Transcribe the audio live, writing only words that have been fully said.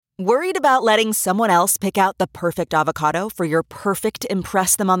Worried about letting someone else pick out the perfect avocado for your perfect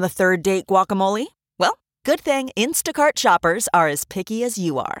impress them on the third date guacamole? Well, good thing Instacart shoppers are as picky as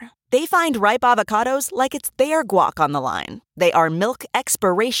you are. They find ripe avocados like it's their guac on the line. They are milk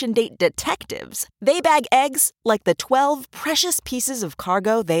expiration date detectives. They bag eggs like the 12 precious pieces of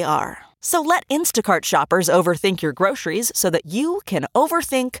cargo they are. So let Instacart shoppers overthink your groceries so that you can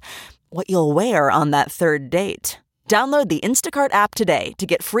overthink what you'll wear on that third date. Download the Instacart app today to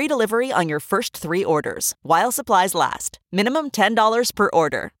get free delivery on your first 3 orders, while supplies last. Minimum $10 per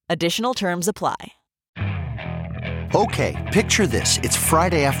order. Additional terms apply. Okay, picture this. It's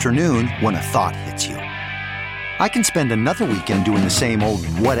Friday afternoon when a thought hits you. I can spend another weekend doing the same old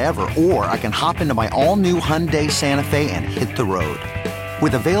whatever, or I can hop into my all-new Hyundai Santa Fe and hit the road.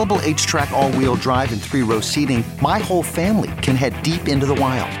 With available H-Track all-wheel drive and 3-row seating, my whole family can head deep into the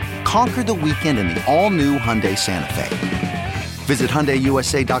wild. Conquer the weekend in the all-new Hyundai Santa Fe. Visit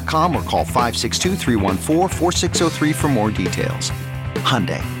HyundaiUSA.com or call 562-314-4603 for more details.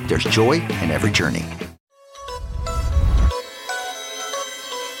 Hyundai, there's joy in every journey.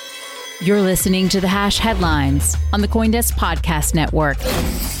 You're listening to the Hash Headlines on the CoinDesk Podcast Network.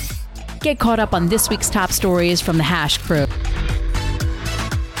 Get caught up on this week's top stories from the Hash crew.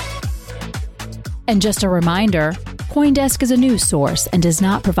 And just a reminder, CoinDesk is a news source and does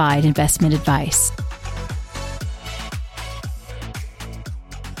not provide investment advice.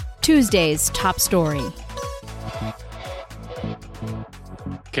 Tuesday's top story.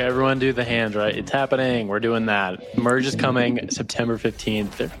 Okay, everyone do the hands, right? It's happening. We're doing that. Merge is coming September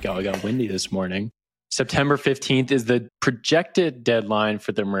 15th. There we go. I got windy this morning. September 15th is the projected deadline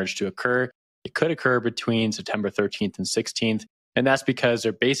for the merge to occur. It could occur between September 13th and 16th. And that's because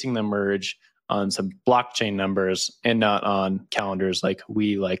they're basing the merge on some blockchain numbers and not on calendars like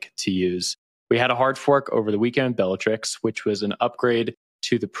we like to use. We had a hard fork over the weekend, Bellatrix, which was an upgrade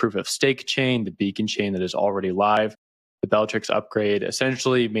to the proof of stake chain, the Beacon chain that is already live. The Bellatrix upgrade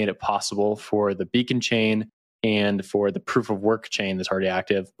essentially made it possible for the Beacon chain and for the proof of work chain that's already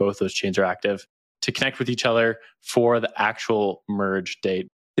active, both those chains are active, to connect with each other for the actual merge date.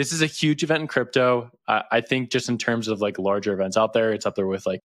 This is a huge event in crypto. I think just in terms of like larger events out there, it's up there with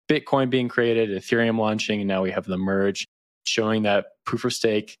like Bitcoin being created, Ethereum launching, and now we have the merge, showing that proof of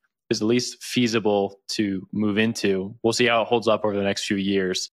stake is at least feasible to move into. We'll see how it holds up over the next few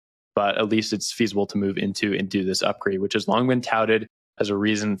years, but at least it's feasible to move into and do this upgrade, which has long been touted as a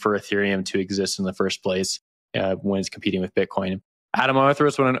reason for Ethereum to exist in the first place when it's competing with Bitcoin. Adam, I want to throw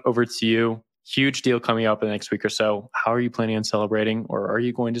this one over to you. Huge deal coming up in the next week or so. How are you planning on celebrating, or are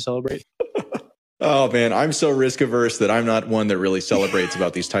you going to celebrate? Oh man, I'm so risk averse that I'm not one that really celebrates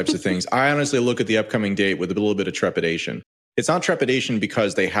about these types of things. I honestly look at the upcoming date with a little bit of trepidation. It's not trepidation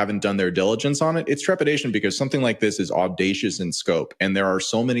because they haven't done their diligence on it. It's trepidation because something like this is audacious in scope. And there are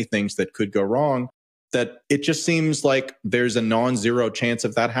so many things that could go wrong that it just seems like there's a non-zero chance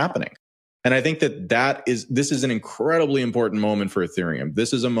of that happening. And I think this is an incredibly important moment for Ethereum.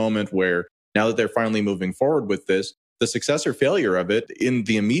 This is a moment where now that they're finally moving forward with this, the success or failure of it in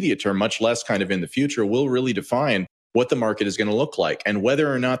the immediate term, much less kind of in the future, will really define what the market is going to look like and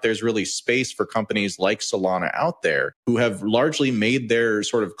whether or not there's really space for companies like Solana out there who have largely made their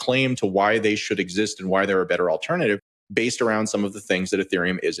sort of claim to why they should exist and why they're a better alternative based around some of the things that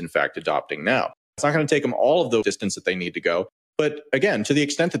Ethereum is in fact adopting now. It's not going to take them all of the distance that they need to go. But again, to the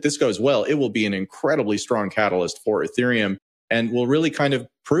extent that this goes well, it will be an incredibly strong catalyst for Ethereum and will really kind of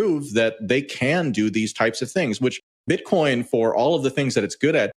prove that they can do these types of things, which Bitcoin, for all of the things that it's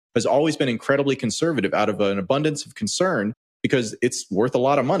good at, has always been incredibly conservative out of an abundance of concern because it's worth a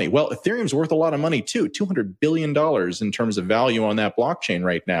lot of money. Well, Ethereum's worth a lot of money too, $200 billion in terms of value on that blockchain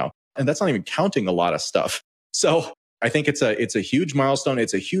right now. And that's not even counting a lot of stuff. So I think it's a huge milestone.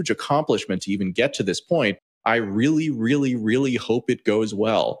 It's a huge accomplishment to even get to this point. I really, really, really hope it goes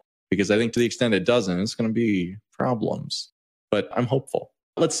well because I think to the extent it doesn't, it's going to be problems. But I'm hopeful.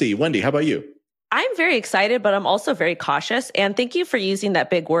 Let's see. Wendy, how about you? I'm very excited, but I'm also very cautious. And thank you for using that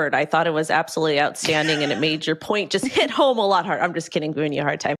big word. I thought it was absolutely outstanding and it made your point just hit home a lot hard. I'm just kidding, giving you a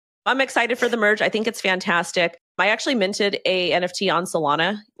hard time. I'm excited for the merge. I think it's fantastic. I actually minted a NFT on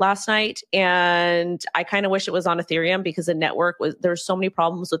Solana last night, and I kind of wish it was on Ethereum because there's so many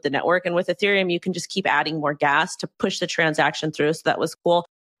problems with the network. And with Ethereum, you can just keep adding more gas to push the transaction through. So that was cool.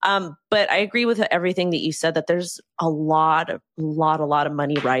 But I agree with everything that you said, that there's a lot of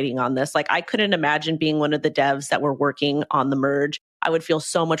money riding on this. Like, I couldn't imagine being one of the devs that were working on the merge. I would feel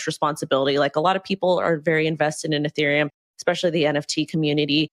so much responsibility. Like, a lot of people are very invested in Ethereum, especially the NFT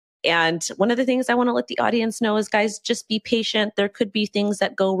community. And one of the things I want to let the audience know is, guys, just be patient. There could be things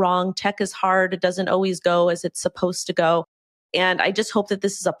that go wrong. Tech is hard. It doesn't always go as it's supposed to go. And I just hope that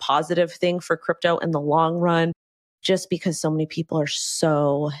this is a positive thing for crypto in the long run, just because so many people are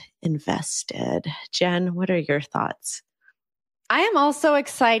so invested. Jen, what are your thoughts? I am also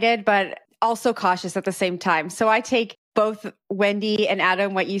excited, but also cautious at the same time. So I take both Wendy and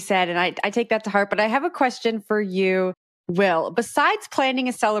Adam, what you said, and I take that to heart. But I have a question for you, Will. Besides planning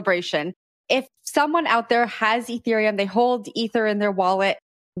a celebration, if someone out there has Ethereum, they hold Ether in their wallet,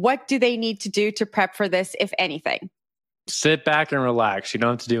 what do they need to do to prep for this, if anything? Sit back and relax. You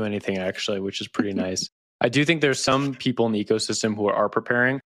don't have to do anything, actually, which is pretty nice. I do think there's some people in the ecosystem who are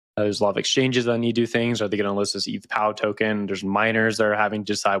preparing. There's a lot of exchanges that need to do things. Are they going to list this ETH POW token? There's miners that are having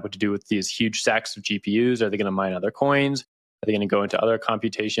to decide what to do with these huge stacks of GPUs. Are they going to mine other coins? Are they going to go into other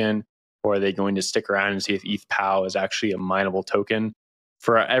computation? Or are they going to stick around and see if ETH POW is actually a mineable token?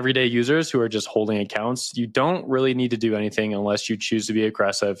 For everyday users who are just holding accounts, you don't really need to do anything unless you choose to be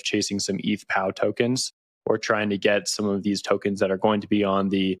aggressive, chasing some ETH POW tokens or trying to get some of these tokens that are going to be on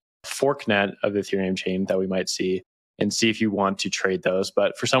the forknet of the Ethereum chain that we might see, and see if you want to trade those.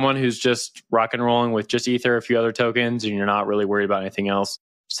 But for someone who's just rock and rolling with just Ether, a few other tokens, and you're not really worried about anything else,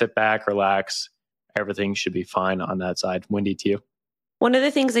 sit back, relax. Everything should be fine on that side. Wendy, to you. One of the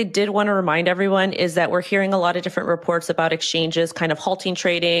things I did want to remind everyone is that we're hearing a lot of different reports about exchanges kind of halting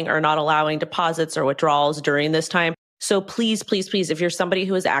trading or not allowing deposits or withdrawals during this time. So please, please, please, if you're somebody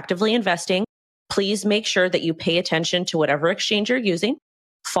who is actively investing, please make sure that you pay attention to whatever exchange you're using,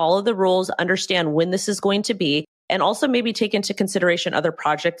 follow the rules, understand when this is going to be, and also maybe take into consideration other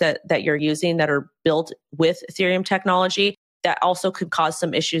projects that you're using that are built with Ethereum technology that also could cause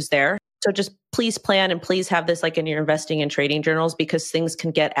some issues there. So just please plan and please have this like in your investing and trading journals, because things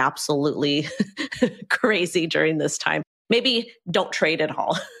can get absolutely crazy during this time. Maybe don't trade at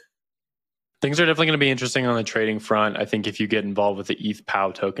all. Things are definitely going to be interesting on the trading front. I think if you get involved with the ETH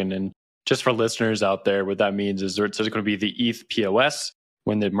POW token, and just for listeners out there, what that means is there's going to be the ETH POS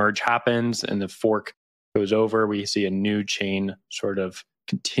when the merge happens and the fork goes over. We see a new chain sort of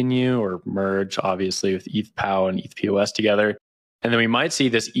continue or merge, obviously, with ETH POW and ETH POS together. And then we might see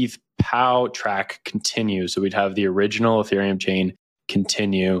this ETH POW track continue. So we'd have the original Ethereum chain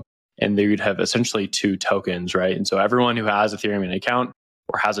continue, and they would have essentially two tokens, right? And so everyone who has Ethereum in an account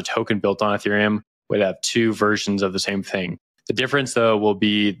or has a token built on Ethereum would have two versions of the same thing. The difference, though, will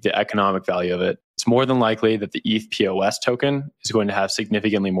be the economic value of it. It's more than likely that the ETH POS token is going to have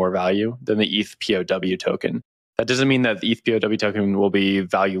significantly more value than the ETH POW token. That doesn't mean that the ETH POW token will be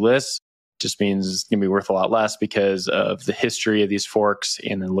valueless. It just means it's going to be worth a lot less because of the history of these forks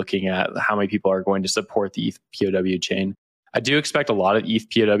and then looking at how many people are going to support the ETH POW chain. I do expect a lot of ETH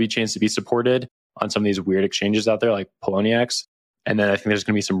POW chains to be supported on some of these weird exchanges out there like Poloniex. And then I think there's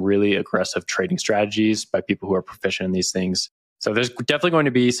going to be some really aggressive trading strategies by people who are proficient in these things. So there's definitely going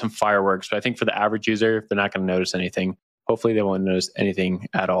to be some fireworks, but I think for the average user, they're not going to notice anything. Hopefully they won't notice anything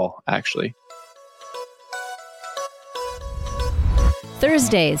at all, actually.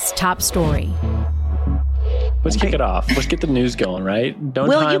 Thursday's top story. Let's kick it off. Let's get the news going, right?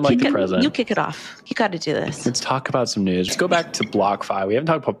 Don't time like the president. You kick it off. You got to do this. Let's talk about some news. Let's go back to BlockFi. We haven't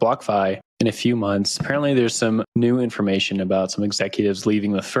talked about BlockFi in a few months. Apparently, there's some new information about some executives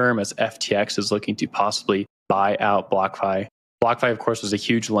leaving the firm as FTX is looking to possibly buy out BlockFi. BlockFi, of course, was a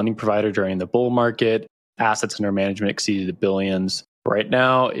huge lending provider during the bull market. Assets under management exceeded the billions. Right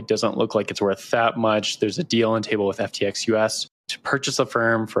now, it doesn't look like it's worth that much. There's a deal on the table with FTX US to purchase a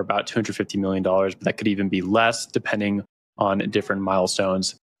firm for about $250 million, but that could even be less depending on different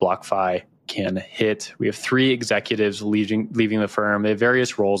milestones BlockFi can hit. We have 3 executives leaving the firm. They have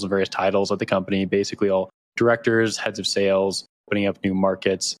various roles and various titles at the company, basically all directors, heads of sales, putting up new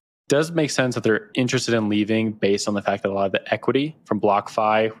markets. It does make sense that they're interested in leaving based on the fact that a lot of the equity from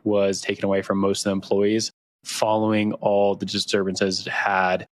BlockFi was taken away from most of the employees following all the disturbances it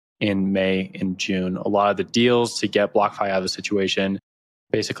had in May and June. A lot of the deals to get BlockFi out of the situation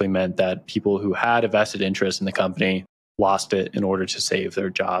basically meant that people who had a vested interest in the company lost it in order to save their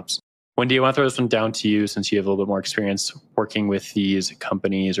jobs. Wendy, I want to throw this one down to you since you have a little bit more experience working with these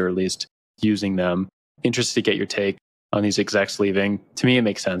companies or at least using them. Interested to get your take on these execs leaving. To me, it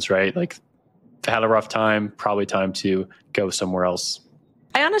makes sense, right? Like, they had a rough time, probably time to go somewhere else.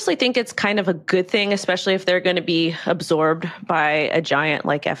 I honestly think it's kind of a good thing, especially if they're going to be absorbed by a giant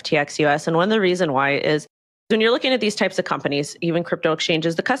like FTX US. And one of the reasons why is when you're looking at these types of companies, even crypto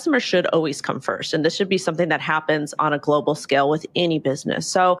exchanges, the customer should always come first. And this should be something that happens on a global scale with any business.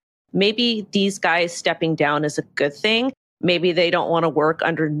 So maybe these guys stepping down is a good thing. Maybe they don't want to work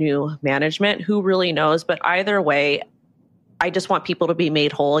under new management. Who really knows? But either way, I just want people to be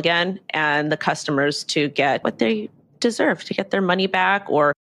made whole again and the customers to get what they deserve, to get their money back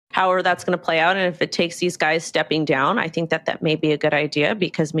or however that's going to play out. And if it takes these guys stepping down, I think that may be a good idea,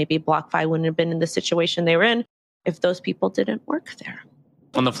 because maybe BlockFi wouldn't have been in the situation they were in if those people didn't work there.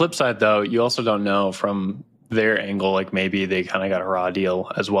 On the flip side, though, you also don't know from their angle, like maybe they kind of got a raw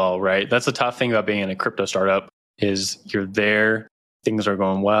deal as well, right? That's the tough thing about being in a crypto startup is you're there, things are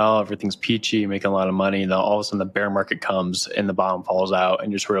going well, everything's peachy, you're making a lot of money, and then all of a sudden the bear market comes and the bottom falls out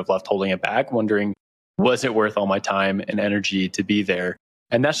and you're sort of left holding it back, wondering, was it worth all my time and energy to be there?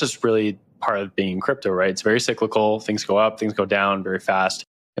 And that's just really part of being in crypto, right? It's very cyclical. Things go up, things go down very fast.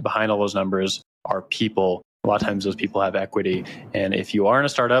 And behind all those numbers are people. A lot of times those people have equity. And if you are in a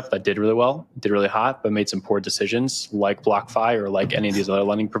startup that did really well, did really hot, but made some poor decisions like BlockFi or like any of these other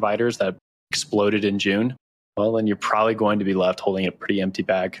lending providers that exploded in June, well, then you're probably going to be left holding a pretty empty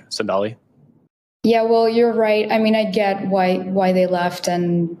bag. Sandali? Yeah, well, you're right. I mean, I get why they left.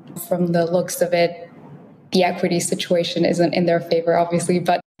 And from the looks of it, the equity situation isn't in their favor, obviously.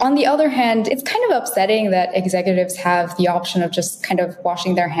 But on the other hand, it's kind of upsetting that executives have the option of just kind of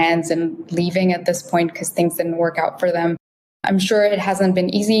washing their hands and leaving at this point because things didn't work out for them. I'm sure it hasn't been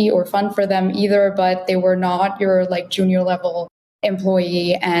easy or fun for them either, but they were not your like junior level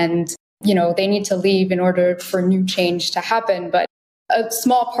employee, and they need to leave in order for new change to happen. But a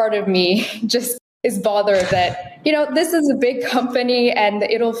small part of me just is bothered that, this is a big company and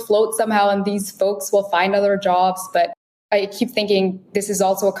it'll float somehow and these folks will find other jobs. But I keep thinking this is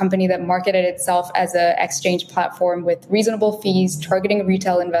also a company that marketed itself as an exchange platform with reasonable fees, targeting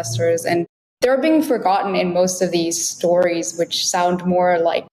retail investors. And they're being forgotten in most of these stories, which sound more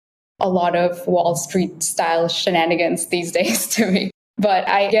like a lot of Wall Street style shenanigans these days to me. But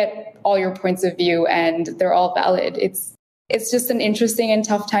I get all your points of view and they're all valid. It's just an interesting and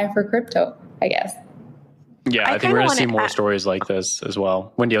tough time for crypto, I guess. Yeah, I think we're going to see more stories like this as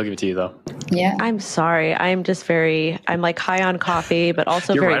well. Wendy, I'll give it to you, though. Yeah. I'm sorry. I'm like high on coffee, but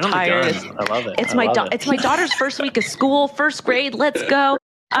also very right tired. I love it. It's my daughter's first week of school, first grade. Let's go.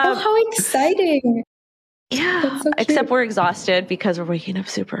 How exciting. Yeah, so except we're exhausted because we're waking up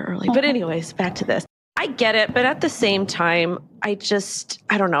super early. But anyways, back to this. I get it, but at the same time, I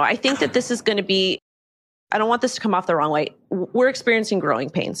don't know. I think that this is going to be, I don't want this to come off the wrong way. We're experiencing growing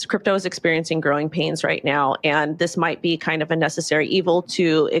pains. Crypto is experiencing growing pains right now. And this might be kind of a necessary evil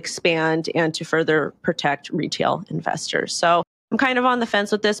to expand and to further protect retail investors. So I'm kind of on the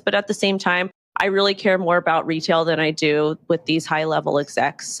fence with this, but at the same time, I really care more about retail than I do with these high level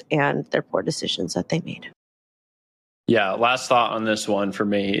execs and their poor decisions that they made. Yeah, last thought on this one for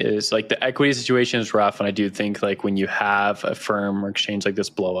me is like the equity situation is rough. And I do think like when you have a firm or exchange like this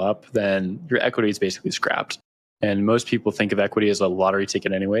blow up, then your equity is basically scrapped. And most people think of equity as a lottery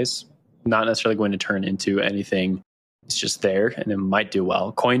ticket anyways, not necessarily going to turn into anything. It's just there and it might do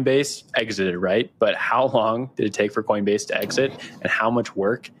well. Coinbase exited, right? But how long did it take for Coinbase to exit? And how much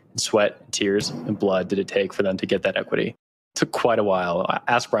work and sweat and tears and blood did it take for them to get that equity? It took quite a while.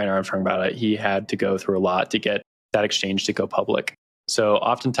 Ask Brian Armstrong about it. He had to go through a lot to get that exchange to go public. So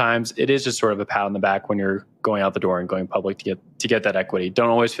oftentimes it is just sort of a pat on the back when you're going out the door and going public to get that equity. Don't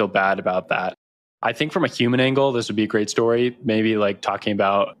always feel bad about that. I think from a human angle, this would be a great story. Maybe like talking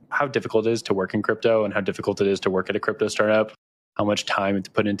about how difficult it is to work in crypto and how difficult it is to work at a crypto startup, how much time to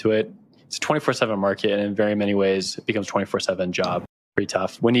put into it. It's a 24/7 market, and in very many ways, it becomes a 24/7 job. Pretty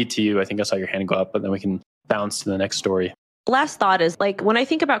tough. Wendy, to you, I think I saw your hand go up, but then we can bounce to the next story. Last thought is like when I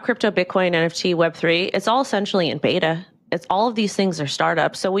think about crypto, Bitcoin, NFT, Web3, it's all essentially in beta. It's all of these things are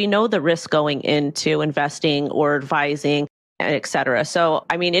startups. So we know the risk going into investing or advising, et cetera. So,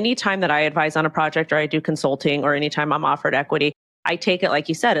 I mean, anytime that I advise on a project or I do consulting or anytime I'm offered equity, I take it, like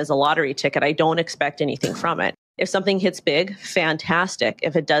you said, as a lottery ticket. I don't expect anything from it. If something hits big, fantastic.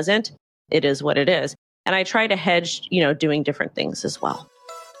 If it doesn't, it is what it is. And I try to hedge, doing different things as well.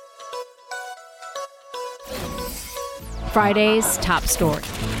 Friday's top story.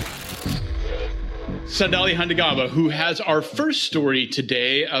 Sandali Handagaba, who has our first story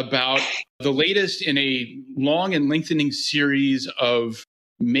today about the latest in a long and lengthening series of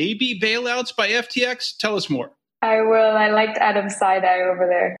maybe bailouts by FTX. Tell us more. I will. I liked Adam's side-eye over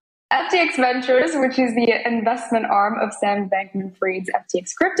there. FTX Ventures, which is the investment arm of Sam Bankman-Fried's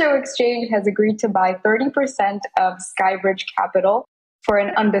FTX crypto exchange, has agreed to buy 30% of Skybridge Capital for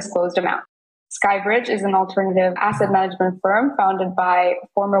an undisclosed amount. Skybridge is an alternative asset management firm founded by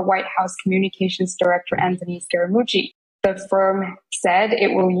former White House Communications Director Anthony Scaramucci. The firm said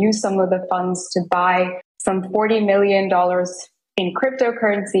it will use some of the funds to buy some $40 million in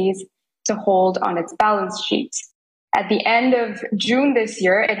cryptocurrencies to hold on its balance sheet. At the end of June this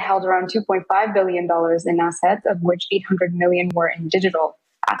year, it held around $2.5 billion in assets, of which $800 million were in digital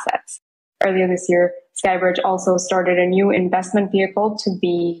assets. earlier this year, Skybridge also started a new investment vehicle to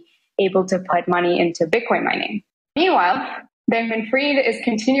be able to put money into Bitcoin mining. Meanwhile, Bankman-Fried is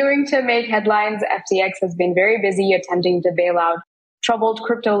continuing to make headlines. FTX has been very busy attempting to bail out troubled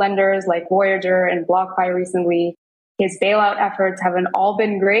crypto lenders like Voyager and BlockFi recently. His bailout efforts haven't all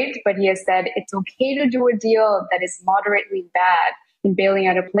been great, but he has said it's okay to do a deal that is moderately bad in bailing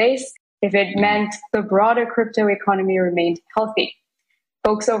out a place if it meant the broader crypto economy remained healthy.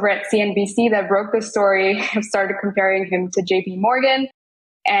 Folks over at CNBC that broke the story have started comparing him to JP Morgan.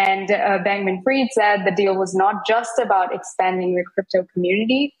 And Bankman-Fried said the deal was not just about expanding the crypto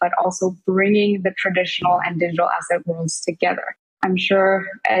community, but also bringing the traditional and digital asset worlds together. I'm sure,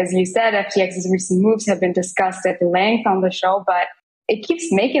 as you said, FTX's recent moves have been discussed at length on the show, but it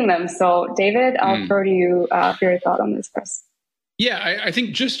keeps making them. So, David, I'll throw to you for your thought on this first. Yeah, I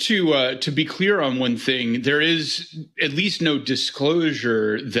think just to be clear on one thing, there is at least no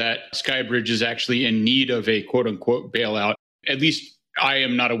disclosure that Skybridge is actually in need of a quote unquote bailout. At least I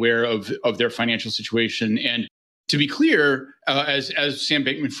am not aware of their financial situation. And to be clear, as Sam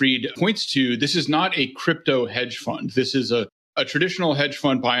Bankman-Fried points to, this is not a crypto hedge fund. This is a traditional hedge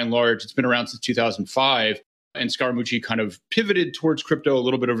fund by and large. It's been around since 2005. And Scaramucci kind of pivoted towards crypto a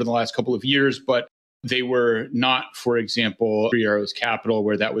little bit over the last couple of years, but they were not, for example, Three Arrows Capital,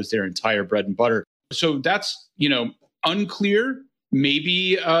 where that was their entire bread and butter. So that's, unclear.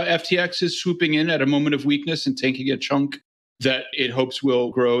 Maybe FTX is swooping in at a moment of weakness and taking a chunk that it hopes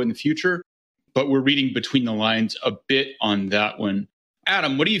will grow in the future. But we're reading between the lines a bit on that one.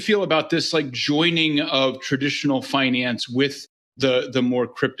 Adam, what do you feel about this joining of traditional finance with the more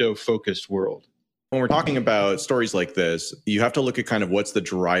crypto-focused world? When we're talking about stories like this, you have to look at kind of what's the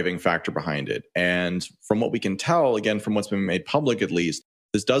driving factor behind it. And from what we can tell, again, from what's been made public at least,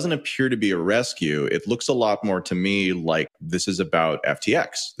 this doesn't appear to be a rescue. It looks a lot more to me like this is about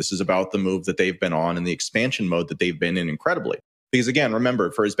FTX. This is about the move that they've been on and the expansion mode that they've been in incredibly. Because again,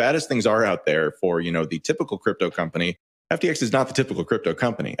 remember, for as bad as things are out there for, the typical crypto company, FTX is not the typical crypto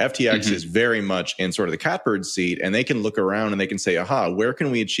company. FTX is very much in sort of the catbird seat, and they can look around and they can say, aha, where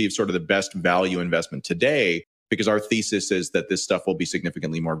can we achieve sort of the best value investment today? Because our thesis is that this stuff will be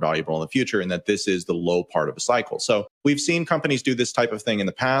significantly more valuable in the future and that this is the low part of a cycle. So we've seen companies do this type of thing in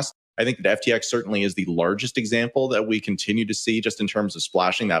the past. I think that FTX certainly is the largest example that we continue to see just in terms of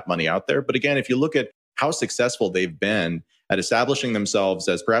splashing that money out there. But again, if you look at how successful they've been at establishing themselves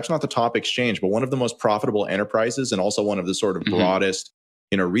as perhaps not the top exchange, but one of the most profitable enterprises and also one of the sort of broadest,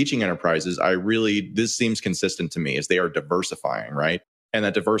 reaching enterprises, this seems consistent to me as they are diversifying, right? And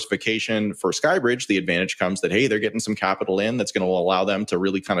that diversification for Skybridge, the advantage comes that, hey, they're getting some capital in that's going to allow them to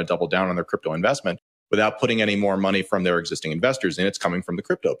really kind of double down on their crypto investment without putting any more money from their existing investors in. It's coming from the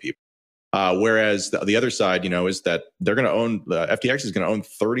crypto people. Whereas the other side, is that they're going to own, FTX is going to own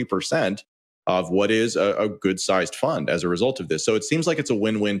 30% of what is a good-sized fund as a result of this. So it seems like it's a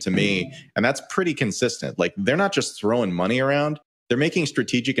win-win to me, and that's pretty consistent. Like, they're not just throwing money around. They're making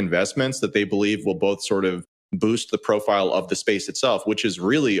strategic investments that they believe will both sort of boost the profile of the space itself, which is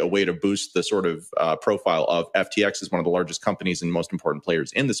really a way to boost the sort of profile of FTX as one of the largest companies and most important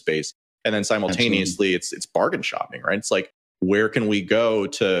players in the space. And then simultaneously, it's bargain shopping, right? It's like, where can we go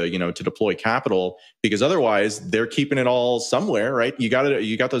to, to deploy capital? Because otherwise they're keeping it all somewhere, right? You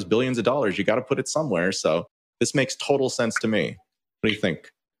got those billions of dollars. You got to put it somewhere. So this makes total sense to me. What do you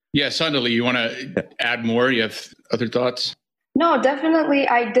think? Yeah, Sandali, you want to add more? You have other thoughts? No, definitely.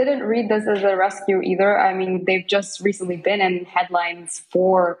 I didn't read this as a rescue either. I mean, they've just recently been in headlines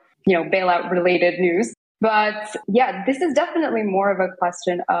for, bailout related news. But yeah, this is definitely more of a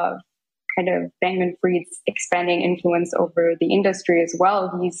question of kind of Bankman-Fried's expanding influence over the industry as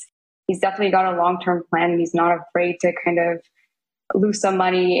well. He's definitely got a long-term plan. He's not afraid to kind of lose some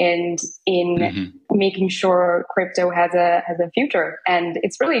money in making sure crypto has a future. And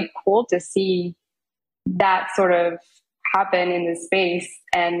it's really cool to see that sort of happen in this space.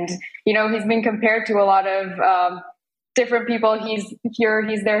 And, he's been compared to a lot of different people. He's here,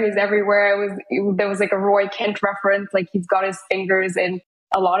 he's there, he's everywhere. There was like a Roy Kent reference, like he's got his fingers in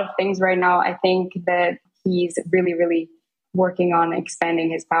a lot of things right now. I think that he's really, really working on expanding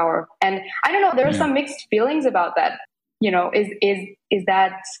his power. And I don't know, there are some mixed feelings about that. Is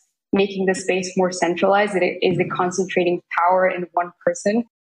that making the space more centralized? Is it concentrating power in one person?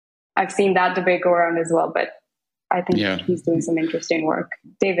 I've seen that debate go around as well, but I think he's doing some interesting work.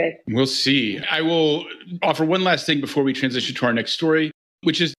 David? We'll see. I will offer one last thing before we transition to our next story,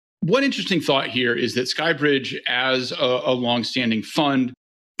 which is one interesting thought here is that Skybridge, as a longstanding fund,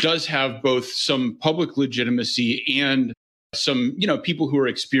 does have both some public legitimacy and some, people who are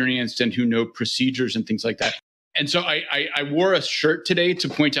experienced and who know procedures and things like that. And so I wore a shirt today to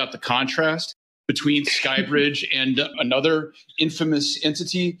point out the contrast between Skybridge and another infamous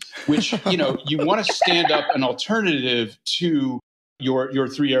entity, which, you want to stand up an alternative to your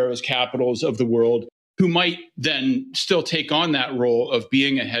Three Arrows Capitals of the world, who might then still take on that role of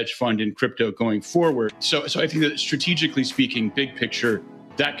being a hedge fund in crypto going forward. So I think that strategically speaking, big picture,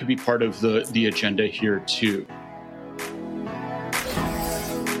 that could be part of the agenda here too.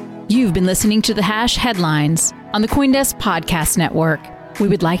 You've been listening to The Hash Headlines on the CoinDesk Podcast Network. We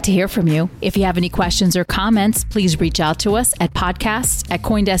would like to hear from you. If you have any questions or comments, please reach out to us at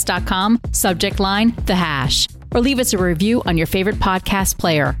podcasts@coindesk.com, subject line The Hash, or leave us a review on your favorite podcast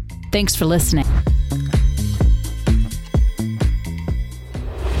player. Thanks for listening.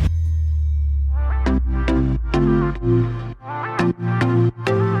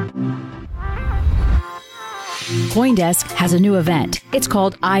 CoinDesk has a new event. It's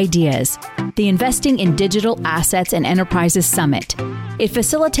called Ideas, the Investing in Digital Assets and Enterprises Summit. It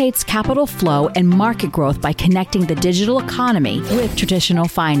facilitates capital flow and market growth by connecting the digital economy with traditional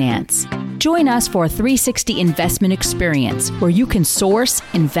finance. Join us for a 360 investment experience where you can source,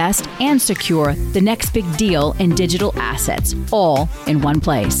 invest, and secure the next big deal in digital assets, all in one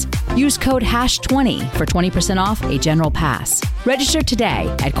place. Use code HASH20 for 20% off a general pass. Register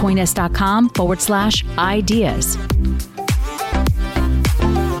today at coindesk.com/ideas.